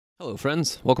Hello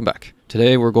friends, welcome back.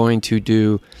 Today we're going to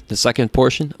do the second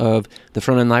portion of the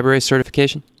front-end library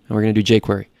certification, and we're going to do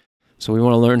jQuery. So we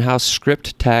want to learn how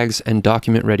script tags and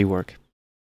document ready work.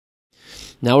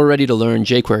 Now we're ready to learn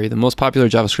jQuery, the most popular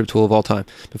JavaScript tool of all time.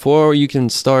 Before you can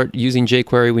start using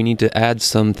jQuery, we need to add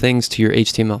some things to your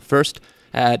HTML. First,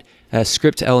 add a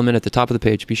script element at the top of the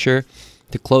page. Be sure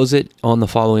to close it on the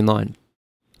following line.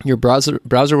 Your browser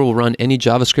will run any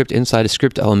JavaScript inside a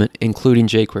script element, including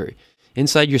jQuery.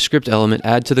 Inside your script element,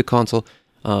 add to the console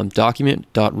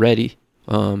document.ready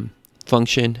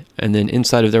function, and then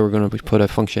inside of there we're going to put a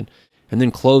function, and then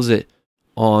close it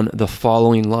on the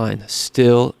following line,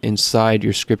 still inside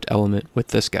your script element with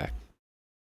this guy.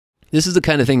 This is the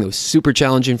kind of thing that was super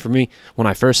challenging for me when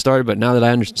I first started, but now that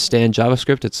I understand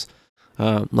JavaScript, it's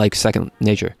like second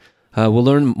nature. We'll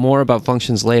learn more about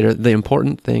functions later. The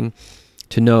important thing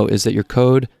to know is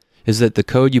that the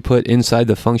code you put inside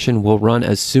the function will run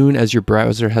as soon as your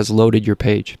browser has loaded your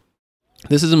page.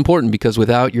 This is important because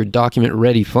without your document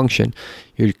ready function,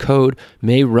 your code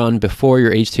may run before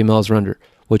your HTML is rendered,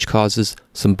 which causes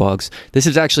some bugs. This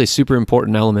is actually a super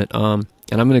important element, and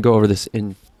I'm going to go over this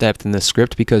in depth in this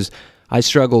script because I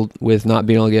struggled with not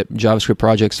being able to get JavaScript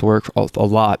projects to work a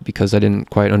lot because I didn't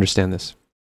quite understand this.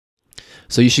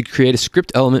 So you should create a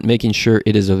script element making sure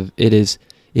it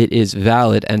is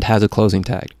valid and has a closing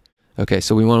tag. Okay,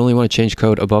 so we only want to change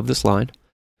code above this line.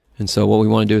 And so what we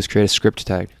want to do is create a script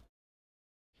tag.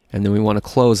 And then we want to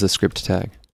close the script tag.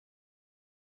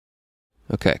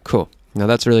 Okay, cool. Now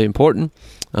that's really important.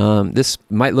 This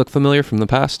might look familiar from the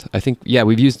past. I think, yeah,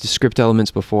 we've used the script elements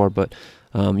before, but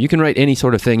you can write any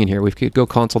sort of thing in here. We could go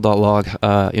console.log,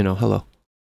 hello.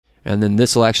 And then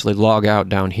this will actually log out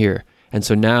down here. And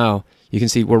so now you can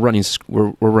see we're running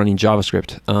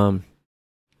JavaScript.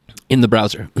 In the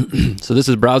browser. So this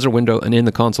is browser window, and in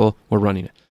the console we're running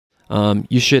it.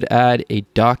 You should add a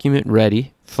document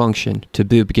ready function to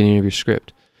the beginning of your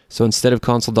script. So instead of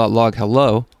console.log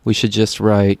hello, we should just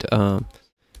write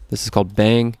this is called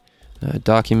bang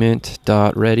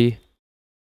document.ready,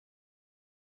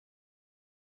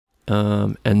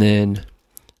 and then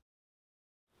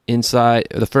inside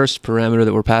the first parameter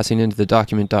that we're passing into the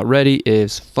document.ready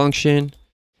is function.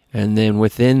 And then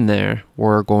within there,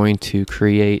 we're going to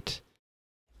create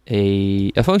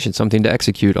a function, something to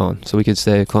execute on. So we could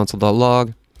say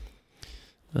console.log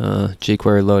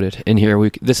jQuery loaded. In here,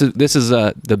 this is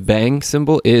the bang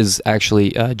symbol is actually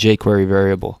a jQuery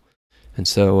variable, and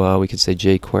so we could say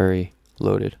jQuery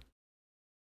loaded.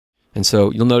 And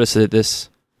so you'll notice that this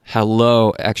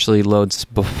hello actually loads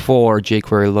before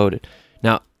jQuery loaded.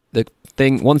 Now,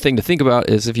 one thing to think about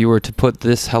is if you were to put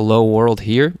this hello world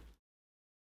here,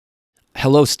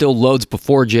 hello still loads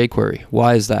before jQuery.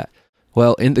 Why is that?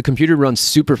 Well, the computer runs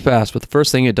super fast, but the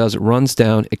first thing it does, it runs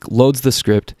down, it loads the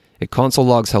script, it console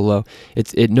logs hello.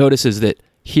 It notices that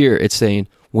here it's saying,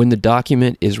 when the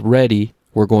document is ready,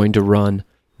 we're going to run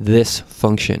this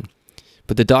function.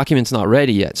 But the document's not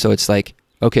ready yet, so it's like,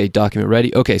 okay, document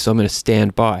ready, okay, so I'm going to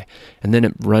stand by. And then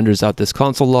it renders out this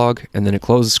console log, and then it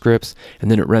closes scripts,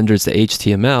 and then it renders the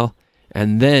HTML,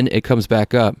 and then it comes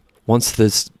back up. Once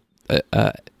this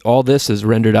all this is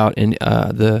rendered out in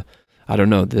the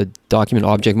document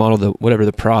object model, the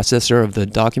processor of the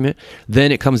document, then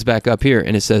it comes back up here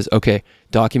and it says, okay,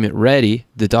 document ready,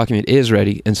 the document is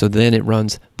ready, and so then it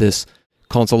runs this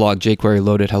console log jQuery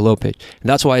loaded hello page. And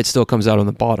that's why it still comes out on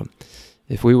the bottom.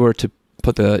 If we were to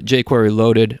put the jQuery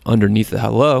loaded underneath the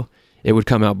hello, it would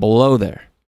come out below there.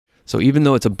 So even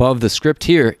though it's above the script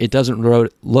here, it doesn't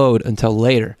load until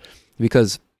later,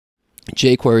 because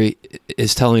jQuery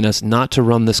is telling us not to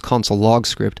run this console log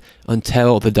script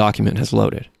until the document has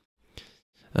loaded.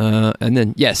 And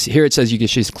then, yes, here it says you can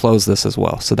just close this as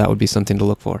well, so that would be something to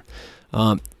look for.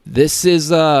 This is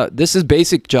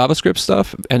basic JavaScript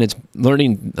stuff, and it's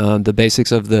learning the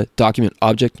basics of the document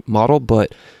object model,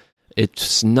 but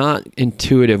it's not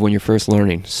intuitive when you're first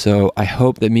learning. So I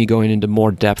hope that me going into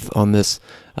more depth on this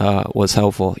was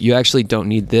helpful. You actually don't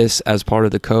need this as part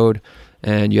of the code,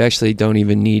 and you actually don't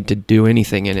even need to do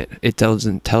anything in it. It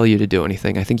doesn't tell you to do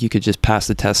anything. I think you could just pass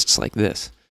the tests like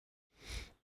this.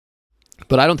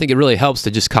 But I don't think it really helps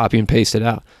to just copy and paste it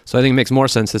out. So I think it makes more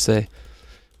sense to say,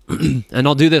 and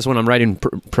I'll do this when I'm writing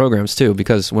programs too,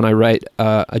 because when I write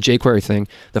a jQuery thing,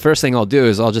 the first thing I'll do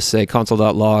is I'll just say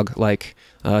console.log like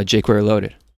jQuery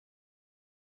loaded.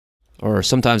 Or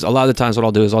sometimes, a lot of the times what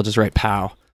I'll do is I'll just write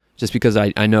pow, just because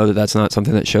I know that that's not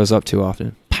something that shows up too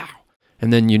often. Pow.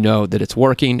 And then you know that it's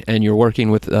working, and you're working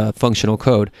with functional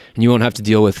code, and you won't have to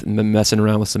deal with messing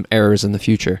around with some errors in the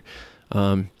future.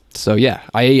 So yeah,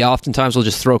 I oftentimes will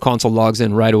just throw console logs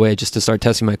in right away just to start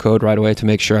testing my code right away to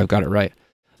make sure I've got it right.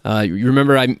 You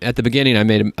remember at the beginning I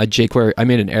made a jQuery, I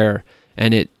made an error,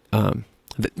 and it,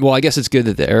 well, I guess it's good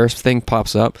that the errors thing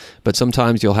pops up, but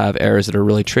sometimes you'll have errors that are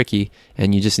really tricky,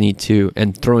 and you just need to,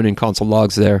 and throwing in console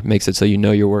logs there makes it so you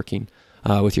know you're working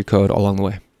with your code along the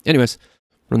way. Anyways,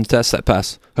 run the tests that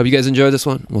pass. Hope you guys enjoyed this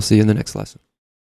one. We'll see you in the next lesson.